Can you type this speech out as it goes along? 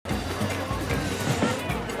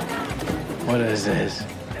What is this?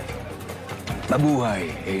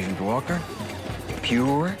 Mabuhay, Agent Walker.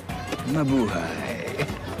 Pure mabuhay.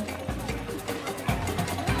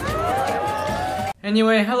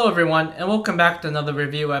 Anyway, hello everyone, and welcome back to another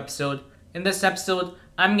review episode. In this episode,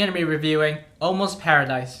 I'm going to be reviewing Almost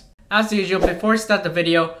Paradise. As usual, before we start the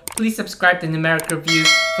video, please subscribe to Numeric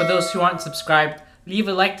Reviews for those who aren't subscribed. Leave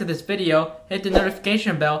a like to this video, hit the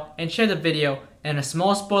notification bell, and share the video, and a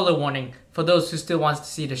small spoiler warning for those who still want to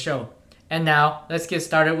see the show. And now, let's get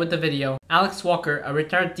started with the video. Alex Walker, a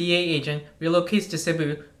retired DA agent, relocates to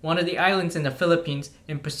Cebu, one of the islands in the Philippines,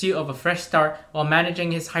 in pursuit of a fresh start while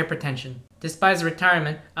managing his hypertension. Despite his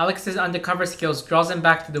retirement, Alex's undercover skills draws him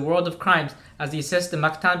back to the world of crimes as he assists the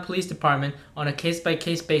Mactan Police Department on a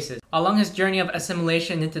case-by-case basis. Along his journey of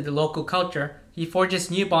assimilation into the local culture, he forges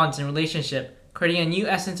new bonds and relationships, creating a new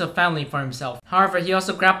essence of family for himself. However, he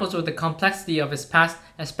also grapples with the complexity of his past,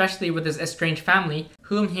 especially with his estranged family,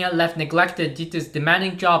 whom he had left neglected due to his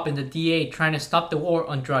demanding job in the DA trying to stop the war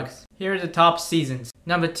on drugs. Here are the top seasons.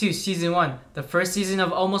 Number 2, Season 1. The first season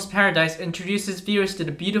of Almost Paradise introduces viewers to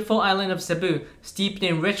the beautiful island of Cebu, steeped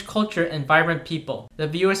in rich culture and vibrant people. The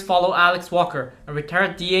viewers follow Alex Walker, a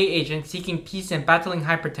retired DA agent seeking peace and battling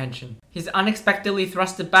hypertension. He's unexpectedly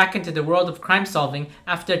thrusted back into the world of crime solving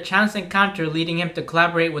after a chance encounter leading him to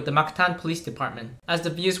collaborate with the Mactan Police Department. As the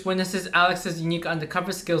viewers witnesses Alex's unique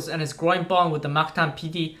undercover skills and his growing bond with the Mactan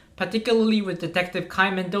PD, particularly with Detective Kai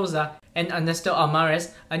Mendoza and Ernesto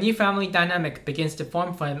Almares, a new family dynamic begins to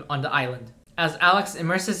form for him on the island. As Alex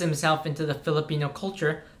immerses himself into the Filipino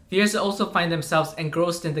culture, viewers also find themselves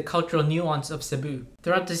engrossed in the cultural nuance of Cebu.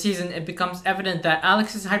 Throughout the season, it becomes evident that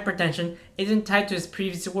Alex's hypertension isn't tied to his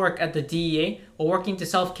previous work at the DEA or working to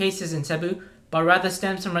solve cases in Cebu, but rather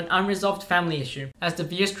stems from an unresolved family issue. As the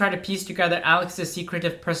viewers try to piece together Alex's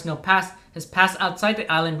secretive personal past, his past outside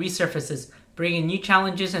the island resurfaces, bringing new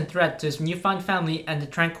challenges and threats to his newfound family and the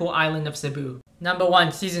tranquil island of Cebu. Number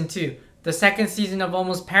 1, Season 2. The second season of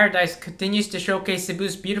Almost Paradise continues to showcase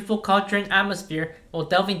Cebu's beautiful culture and atmosphere while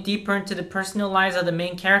delving deeper into the personal lives of the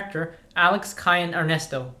main character, Alex, Kai, and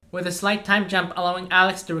Ernesto. With a slight time jump allowing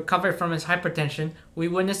Alex to recover from his hypertension, we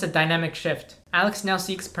witness a dynamic shift. Alex now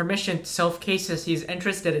seeks permission to solve cases he is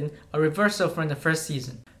interested in, a reversal from the first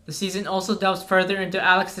season. The season also delves further into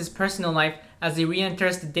Alex's personal life as he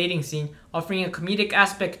re-enters the dating scene, offering a comedic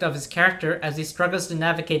aspect of his character as he struggles to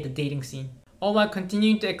navigate the dating scene. All while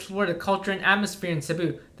continuing to explore the culture and atmosphere in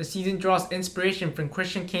Cebu, the season draws inspiration from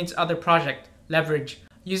Christian Kane's other project, Leverage.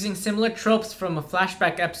 Using similar tropes from a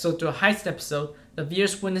flashback episode to a heist episode, the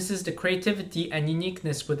viewers witnesses the creativity and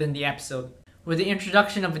uniqueness within the episode. With the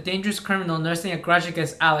introduction of a dangerous criminal nursing a grudge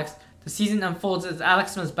against Alex, the season unfolds as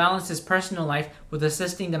Alex must balance his personal life with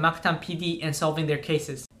assisting the Mactan PD in solving their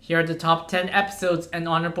cases. Here are the top 10 episodes and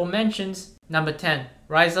honorable mentions. Number 10.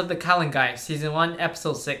 Rise of the Kalangay, Season 1,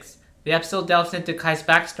 Episode 6. The episode delves into Kai's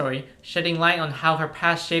backstory, shedding light on how her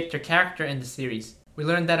past shaped her character in the series. We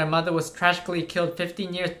learned that her mother was tragically killed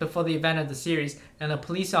 15 years before the event of the series, and a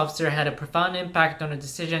police officer had a profound impact on her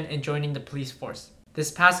decision in joining the police force. This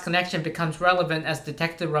past connection becomes relevant as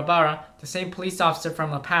Detective Rabara, the same police officer from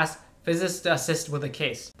her past, visits to assist with the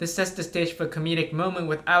case. This sets the stage for a comedic moment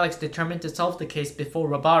with Alex determined to solve the case before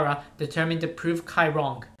Rabara determined to prove Kai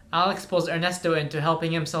wrong. Alex pulls Ernesto into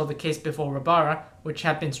helping him solve the case before Rabara, which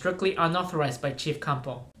had been strictly unauthorized by Chief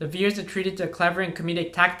Campo. The viewers are treated to clever and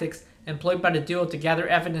comedic tactics employed by the duo to gather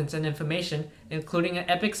evidence and information, including an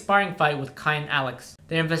epic sparring fight with Kai and Alex.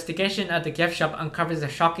 Their investigation at the gift shop uncovers a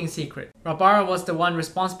shocking secret. Rabara was the one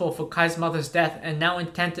responsible for Kai's mother's death and now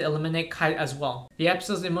intend to eliminate Kai as well. The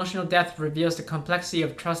episode's emotional depth reveals the complexity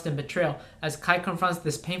of trust and betrayal as Kai confronts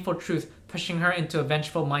this painful truth, pushing her into a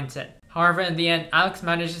vengeful mindset. However, in the end, Alex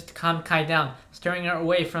manages to calm Kai down, steering her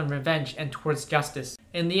away from revenge and towards justice.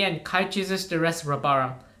 In the end, Kai chooses to arrest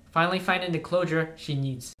Rabara, finally finding the closure she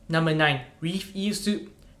needs. Number 9. Reef Eel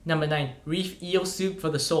Soup. Number 9. Reef Eel Soup for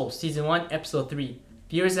the Soul, Season 1, Episode 3.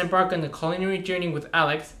 Viewers embark on a culinary journey with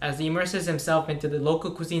Alex as he immerses himself into the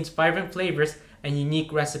local cuisine's vibrant flavors and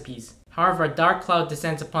unique recipes. However, a dark cloud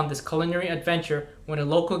descends upon this culinary adventure when a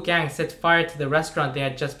local gang sets fire to the restaurant they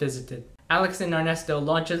had just visited. Alex and Ernesto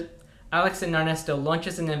launches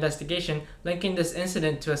an investigation linking this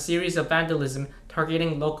incident to a series of vandalism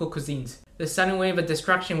targeting local cuisines. This sudden wave of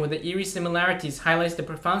destruction with the eerie similarities highlights the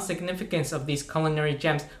profound significance of these culinary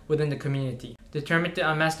gems within the community. Determined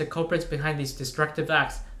to unmask the culprits behind these destructive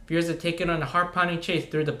acts, viewers are taken on a heart-pounding chase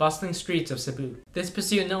through the bustling streets of Cebu. This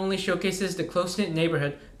pursuit not only showcases the close-knit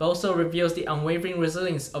neighborhood, but also reveals the unwavering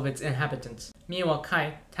resilience of its inhabitants. Meanwhile,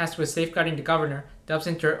 Kai, tasked with safeguarding the governor, delves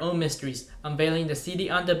into her own mysteries, unveiling the seedy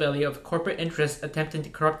underbelly of corporate interests attempting to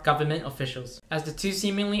corrupt government officials. As the two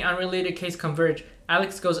seemingly unrelated cases converge,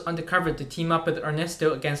 Alex goes undercover to team up with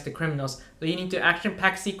Ernesto against the criminals, leading to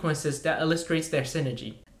action-packed sequences that illustrates their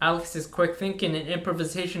synergy. Alex's quick thinking and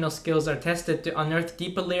improvisational skills are tested to unearth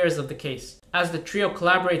deeper layers of the case. As the trio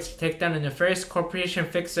collaborates to take down a nefarious corporation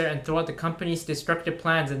fixer and thwart the company's destructive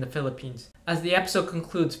plans in the Philippines. As the episode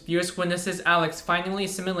concludes, viewers witnesses Alex finally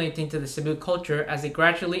assimilating to the Cebu culture as he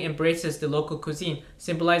gradually embraces the local cuisine,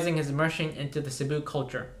 symbolizing his immersion into the Cebu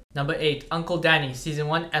culture. Number 8. Uncle Danny, Season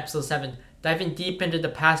 1, Episode 7. Diving deep into the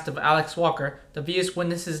past of Alex Walker, the viewers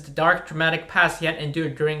witnesses the dark, dramatic past he had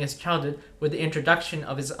endured during his childhood with the introduction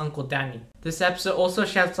of his Uncle Danny. This episode also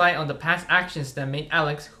sheds light on the past actions that made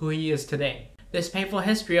Alex who he is today. This painful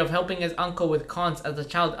history of helping his uncle with cons as a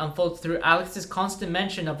child unfolds through Alex's constant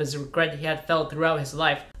mention of his regret he had felt throughout his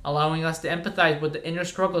life, allowing us to empathize with the inner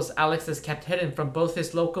struggles Alex has kept hidden from both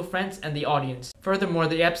his local friends and the audience. Furthermore,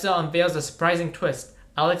 the episode unveils a surprising twist.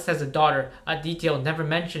 Alex has a daughter, a detail never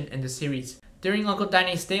mentioned in the series. During Uncle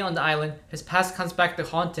Danny's stay on the island, his past comes back to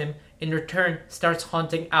haunt him, in return starts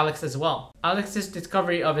haunting Alex as well. Alex's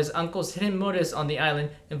discovery of his uncle's hidden motives on the island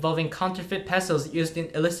involving counterfeit pesos used in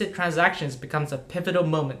illicit transactions becomes a pivotal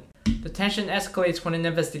moment. The tension escalates when an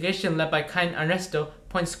investigation led by Cain Ernesto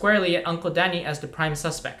points squarely at Uncle Danny as the prime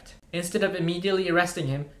suspect. Instead of immediately arresting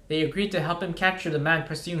him, they agree to help him capture the man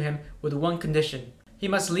pursuing him with one condition. He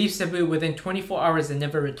must leave Cebu within 24 hours and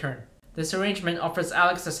never return. This arrangement offers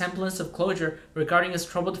Alex a semblance of closure regarding his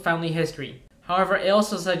troubled family history. However, it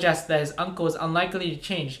also suggests that his uncle is unlikely to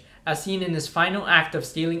change, as seen in his final act of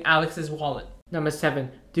stealing Alex's wallet. Number 7.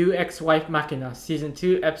 Deus Ex Wife Machina, Season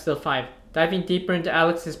 2, Episode 5. Diving deeper into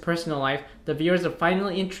Alex's personal life, the viewers are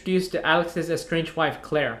finally introduced to Alex's estranged wife,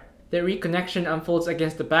 Claire. Their reconnection unfolds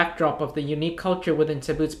against the backdrop of the unique culture within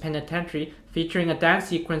Cebu's penitentiary, featuring a dance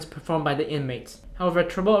sequence performed by the inmates. However,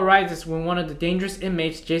 trouble arises when one of the dangerous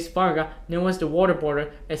inmates, Jace Varga, known as the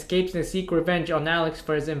Waterboarder, escapes and seeks revenge on Alex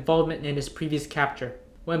for his involvement in his previous capture.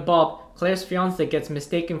 When Bob, Claire's fiancé, gets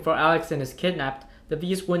mistaken for Alex and is kidnapped, the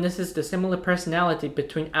viewers witnesses the similar personality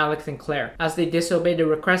between Alex and Claire, as they disobey the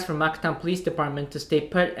request from Mactan Police Department to stay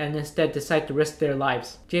put and instead decide to risk their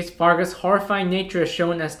lives. Jace Varga's horrifying nature is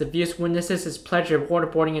shown as the viewers witnesses his pleasure of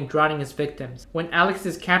waterboarding and drowning his victims. When Alex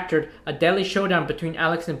is captured, a deadly showdown between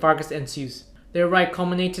Alex and Vargas ensues. Their ride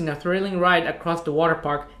culminates in a thrilling ride across the water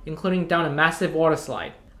park, including down a massive water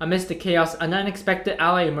slide. Amidst the chaos, an unexpected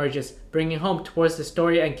ally emerges, bringing home towards the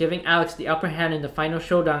story and giving Alex the upper hand in the final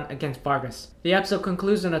showdown against Vargas. The episode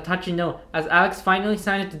concludes on a touching note, as Alex finally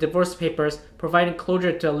signs the divorce papers, providing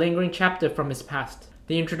closure to a lingering chapter from his past.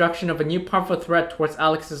 The introduction of a new powerful threat towards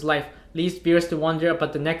Alex's life leads viewers to wonder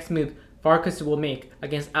about the next move Vargas will make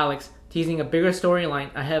against Alex, teasing a bigger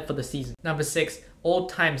storyline ahead for the season. Number 6. Old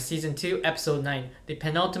Times, Season 2, Episode 9. The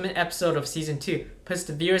penultimate episode of Season 2 puts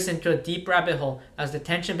the viewers into a deep rabbit hole as the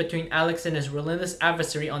tension between Alex and his relentless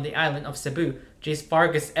adversary on the island of Cebu, Jace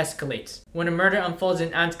Vargas, escalates. When a murder unfolds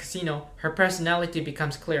in Anne's casino, her personality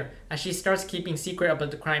becomes clear as she starts keeping secret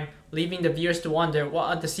about the crime, leaving the viewers to wonder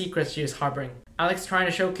what other secrets she is harboring. Alex, trying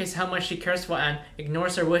to showcase how much she cares for Anne,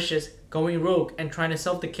 ignores her wishes, going rogue and trying to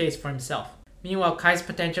solve the case for himself. Meanwhile, Kai's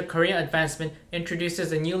potential career advancement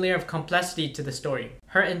introduces a new layer of complexity to the story.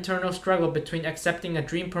 Her internal struggle between accepting a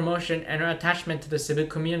dream promotion and her attachment to the Cebu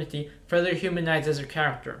community further humanizes her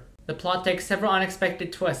character. The plot takes several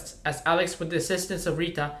unexpected twists as Alex, with the assistance of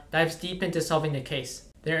Rita, dives deep into solving the case.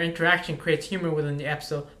 Their interaction creates humor within the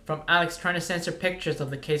episode, from Alex trying to censor pictures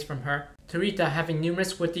of the case from her, to Rita having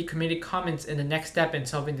numerous witty comedic comments in the next step in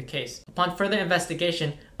solving the case. Upon further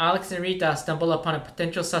investigation, Alex and Rita stumble upon a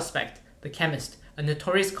potential suspect, the Chemist, a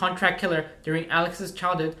notorious contract killer during Alex's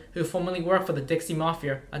childhood who formerly worked for the Dixie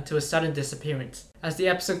Mafia until his sudden disappearance. As the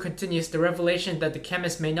episode continues, the revelation that the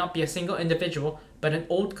Chemist may not be a single individual, but an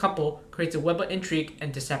old couple creates a web of intrigue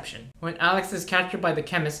and deception. When Alex is captured by the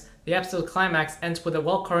Chemist, the episode climax ends with a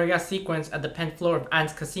well-choreographed sequence at the 10th floor of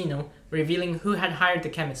Anne's casino, revealing who had hired the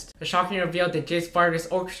Chemist. The shocking reveal that Jace Vargas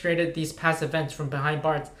orchestrated these past events from behind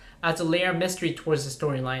bars adds a layer of mystery towards the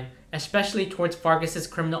storyline, especially towards Vargas'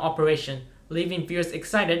 criminal operation, leaving viewers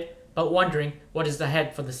excited but wondering what is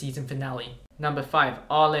ahead for the season finale. Number 5.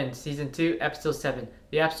 All In, Season 2, Episode 7.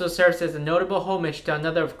 The episode serves as a notable homage to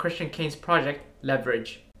another of Christian Kane's project,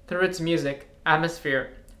 Leverage. Through its music,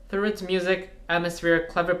 atmosphere,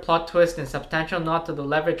 clever plot twist, and substantial nod to the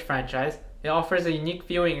Leverage franchise, it offers a unique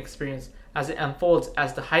viewing experience as it unfolds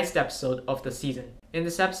as the heist episode of the season. In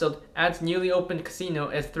this episode, Anne's newly opened casino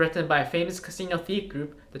is threatened by a famous casino thief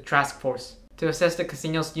group, the Task Force. To assess the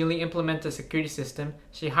casino's newly implemented security system,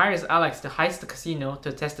 she hires Alex to heist the casino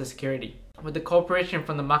to test the security. with the cooperation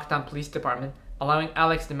from the Mactan Police Department, allowing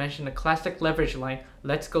Alex to mention the classic leverage line,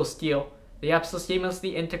 "Let's go steal," the episode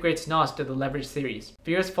seamlessly integrates nods to the Leverage series.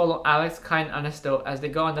 Viewers follow Alex, Kai, and Ernesto as they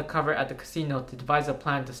go undercover at the casino to devise a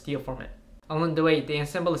plan to steal from it. Along the way, they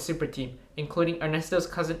assemble a super team, including Ernesto's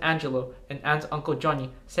cousin Angelo and Anne's uncle Johnny,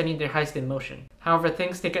 setting their heist in motion. However,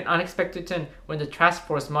 things take an unexpected turn when the task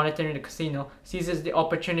force monitoring the casino seizes the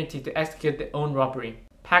opportunity to execute their own robbery.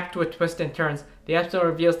 Packed with twists and turns, the episode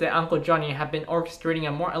reveals that Uncle Johnny had been orchestrating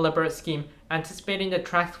a more elaborate scheme, anticipating the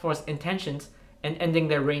task force's intentions and ending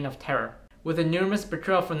their reign of terror. With a numerous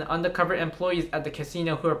betrayal from the undercover employees at the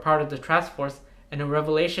casino who are part of the task force, and a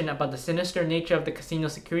revelation about the sinister nature of the casino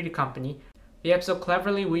security company, the episode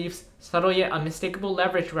cleverly weaves subtle yet unmistakable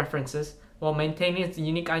leverage references while maintaining its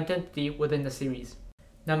unique identity within the series.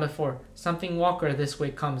 Number 4. Something Walker This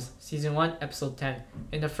Way Comes, Season 1, Episode 10.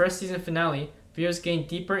 In the first season finale, viewers gain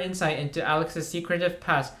deeper insight into Alex's secretive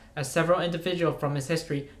past as several individuals from his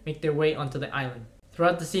history make their way onto the island.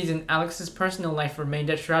 Throughout the season, Alex's personal life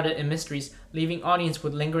remained shrouded in mysteries, leaving audience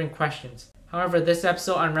with lingering questions. However, this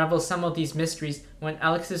episode unravels some of these mysteries when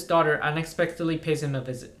Alex's daughter unexpectedly pays him a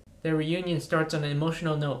visit. Their reunion starts on an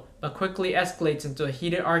emotional note, but quickly escalates into a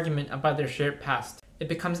heated argument about their shared past. It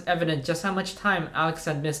becomes evident just how much time Alex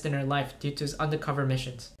had missed in her life due to his undercover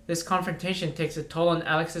missions. This confrontation takes a toll on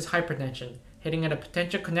Alex's hypertension, hitting at a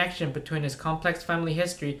potential connection between his complex family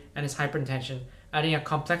history and his hypertension, adding a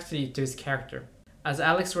complexity to his character. As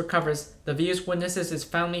Alex recovers, the viewers witnesses his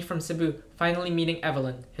family from Cebu finally meeting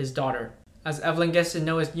Evelyn, his daughter. As Evelyn gets to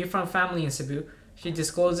know his newfound family in Cebu, she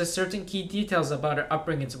discloses certain key details about her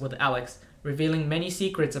upbringings with Alex, revealing many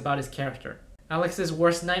secrets about his character. Alex's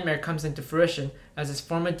worst nightmare comes into fruition as his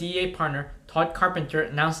former DEA partner, Todd Carpenter,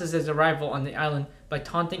 announces his arrival on the island by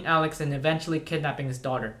taunting Alex and eventually kidnapping his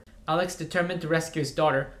daughter. Alex, determined to rescue his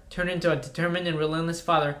daughter, turns into a determined and relentless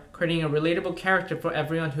father, creating a relatable character for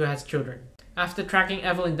everyone who has children. After tracking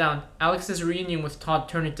Evelyn down, Alex's reunion with Todd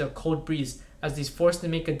turns into a cold breeze as he's forced to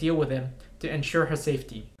make a deal with him to ensure her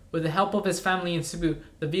safety. With the help of his family in Cebu,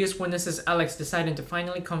 the viewers witnesses Alex deciding to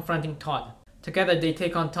finally confronting Todd. Together they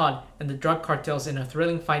take on Todd and the drug cartels in a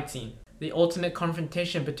thrilling fight scene. The ultimate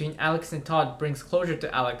confrontation between Alex and Todd brings closure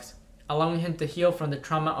to Alex, allowing him to heal from the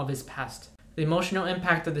trauma of his past. The emotional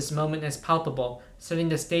impact of this moment is palpable, setting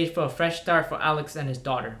the stage for a fresh start for Alex and his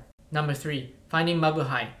daughter. Number 3. Finding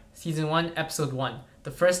Mabuhay, Season 1, Episode 1.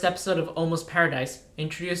 The first episode of Almost Paradise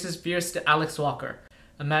introduces viewers to Alex Walker,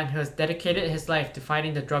 a man who has dedicated his life to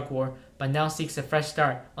fighting the drug war but now seeks a fresh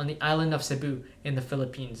start on the island of Cebu in the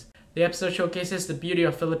Philippines. The episode showcases the beauty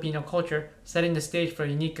of Filipino culture, setting the stage for a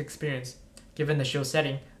unique experience, given the show's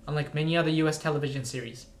setting, unlike many other US television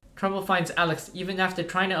series. Trouble finds Alex even after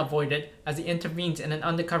trying to avoid it, as he intervenes in an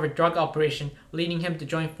undercover drug operation, leading him to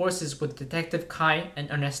join forces with Detective Kai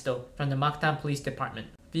and Ernesto from the Mactan Police Department.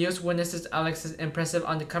 Viewers witnesses Alex's impressive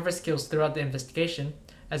undercover skills throughout the investigation,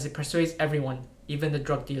 as he persuades everyone, even the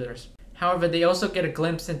drug dealers. However, they also get a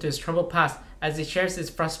glimpse into his troubled past as he shares his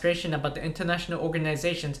frustration about the international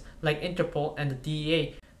organizations like Interpol and the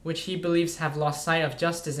DEA, which he believes have lost sight of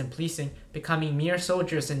justice and policing, becoming mere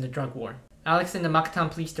soldiers in the drug war. Alex and the Mactan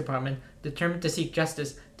Police Department, determined to seek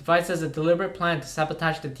justice, devises a deliberate plan to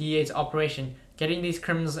sabotage the DEA's operation, getting these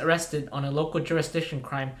criminals arrested on a local jurisdiction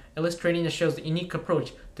crime, illustrating the show's unique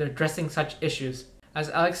approach to addressing such issues. As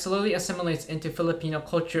Alex slowly assimilates into Filipino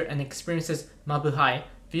culture and experiences Mabuhay,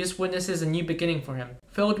 viewers witnesses a new beginning for him.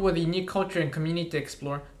 Filled with a unique culture and community to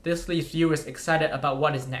explore, this leaves viewers excited about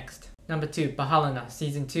what is next. Number 2. Bahala Na,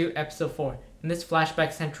 Season 2, Episode 4. In this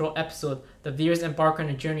flashback central episode, the viewers embark on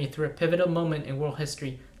a journey through a pivotal moment in world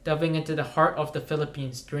history, delving into the heart of the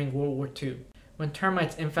Philippines during World War II. When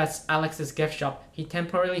termites infest Alex's gift shop, he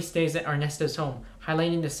temporarily stays at Ernesto's home,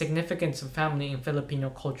 highlighting the significance of family in Filipino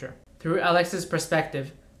culture. Through Alex's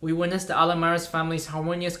perspective, we witness the Alamares family's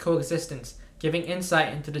harmonious coexistence, giving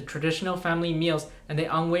insight into the traditional family meals and their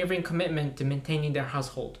unwavering commitment to maintaining their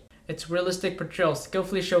household. Its realistic portrayal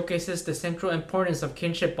skillfully showcases the central importance of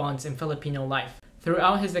kinship bonds in Filipino life.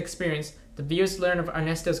 Throughout his experience, the viewers learn of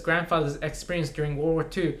Ernesto's grandfather's experience during World War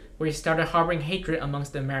II, where he started harboring hatred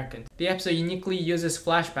amongst the Americans. The episode uniquely uses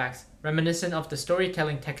flashbacks, reminiscent of the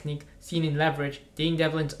storytelling technique seen in Leverage, Dane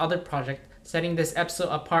Devlin's other project, setting this episode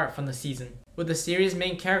apart from the season. With the series'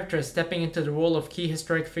 main characters stepping into the role of key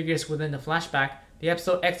historic figures within the flashback, the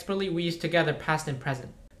episode expertly weaves together past and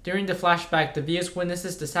present. During the flashback, the viewers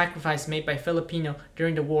witnesses the sacrifice made by Filipino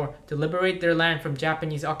during the war to liberate their land from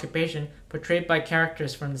Japanese occupation, portrayed by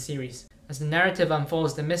characters from the series. As the narrative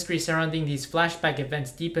unfolds, the mystery surrounding these flashback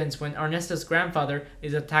events deepens when Ernesto's grandfather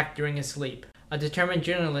is attacked during his sleep. A determined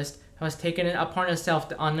journalist has taken it upon herself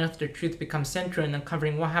to unearth the truth, become central in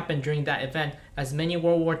uncovering what happened during that event, as many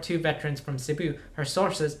World War II veterans from Cebu, her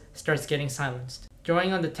sources, starts getting silenced.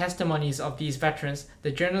 Drawing on the testimonies of these veterans,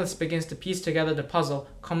 the journalist begins to piece together the puzzle,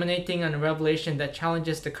 culminating in a revelation that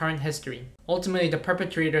challenges the current history. Ultimately, the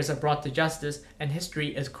perpetrators are brought to justice, and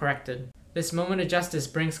history is corrected. This moment of justice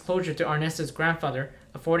brings closure to Ernesto's grandfather,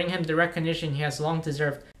 affording him the recognition he has long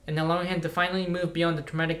deserved, and allowing him to finally move beyond the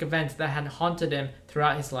traumatic events that had haunted him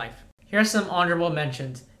throughout his life. Here are some honorable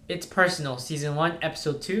mentions. It's Personal, Season 1,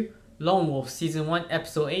 Episode 2, Lone Wolf, Season 1,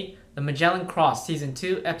 Episode 8, The Magellan Cross, Season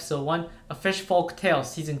 2, Episode 1, A Fish Folk Tale,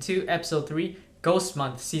 Season 2, Episode 3, Ghost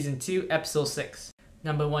Month, Season 2, Episode 6.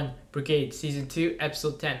 Number 1, Brigade, Season 2,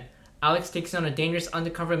 Episode 10. Alex takes on a dangerous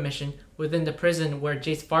undercover mission within the prison where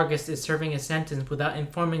Jace Vargas is serving his sentence without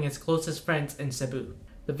informing his closest friends in Cebu.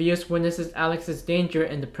 The viewers witnesses Alex's danger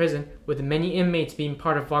in the prison, with many inmates being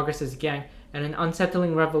part of Vargas's gang, and an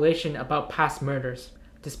unsettling revelation about past murders.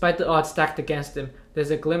 Despite the odds stacked against him,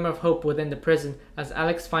 there's a glimmer of hope within the prison as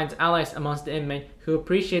Alex finds allies amongst the inmates who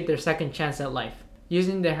appreciate their second chance at life.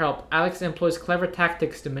 Using their help, Alex employs clever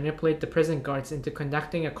tactics to manipulate the prison guards into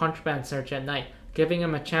conducting a contraband search at night, giving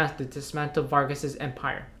him a chance to dismantle Vargas's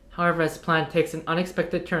empire. However, his plan takes an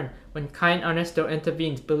unexpected turn when Cain Ernesto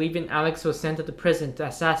intervenes, believing Alex was sent to the prison to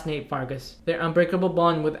assassinate Vargas. Their unbreakable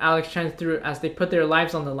bond with Alex shines through as they put their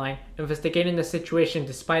lives on the line, investigating the situation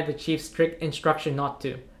despite the chief's strict instruction not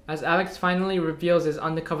to. As Alex finally reveals his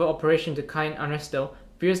undercover operation to Cain Ernesto,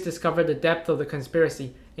 viewers discover the depth of the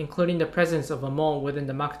conspiracy, including the presence of a mole within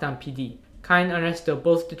the Mactan PD. Cain and Ernesto,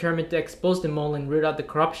 both determined to expose the mole and root out the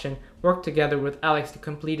corruption, work together with Alex to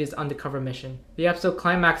complete his undercover mission. The episode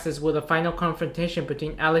climaxes with a final confrontation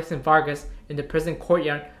between Alex and Vargas in the prison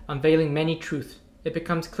courtyard, unveiling many truths. It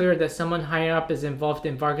becomes clear that someone higher up is involved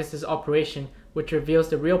in Vargas's operation, which reveals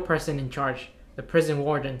the real person in charge, the prison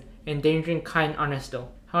warden, endangering Cain Ernesto.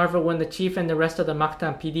 However, when the chief and the rest of the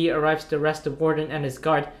Mactan PD arrives to arrest the warden and his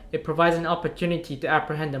guard, it provides an opportunity to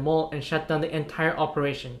apprehend the mole and shut down the entire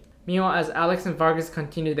operation. Meanwhile, as Alex and Vargas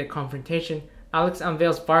continue their confrontation, Alex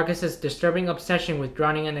unveils Vargas's disturbing obsession with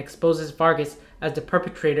drowning and exposes Vargas as the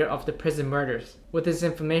perpetrator of the prison murders. With this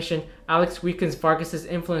information, Alex weakens Vargas's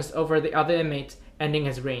influence over the other inmates, ending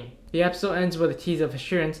his reign. The episode ends with a tease of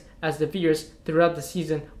assurance, as the viewers throughout the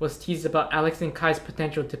season was teased about Alex and Kai's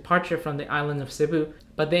potential departure from the island of Cebu,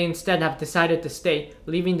 but they instead have decided to stay,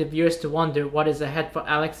 leaving the viewers to wonder what is ahead for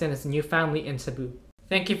Alex and his new family in Cebu.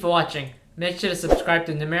 Thank you for watching. Make sure to subscribe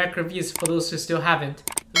to Numeric Reviews for those who still haven't.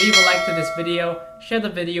 Leave a like to this video, share the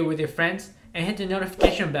video with your friends, and hit the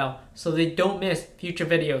notification bell so they don't miss future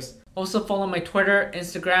videos. Also follow my Twitter,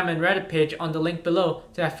 Instagram, and Reddit page on the link below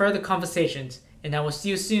to have further conversations. And I will see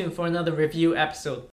you soon for another review episode.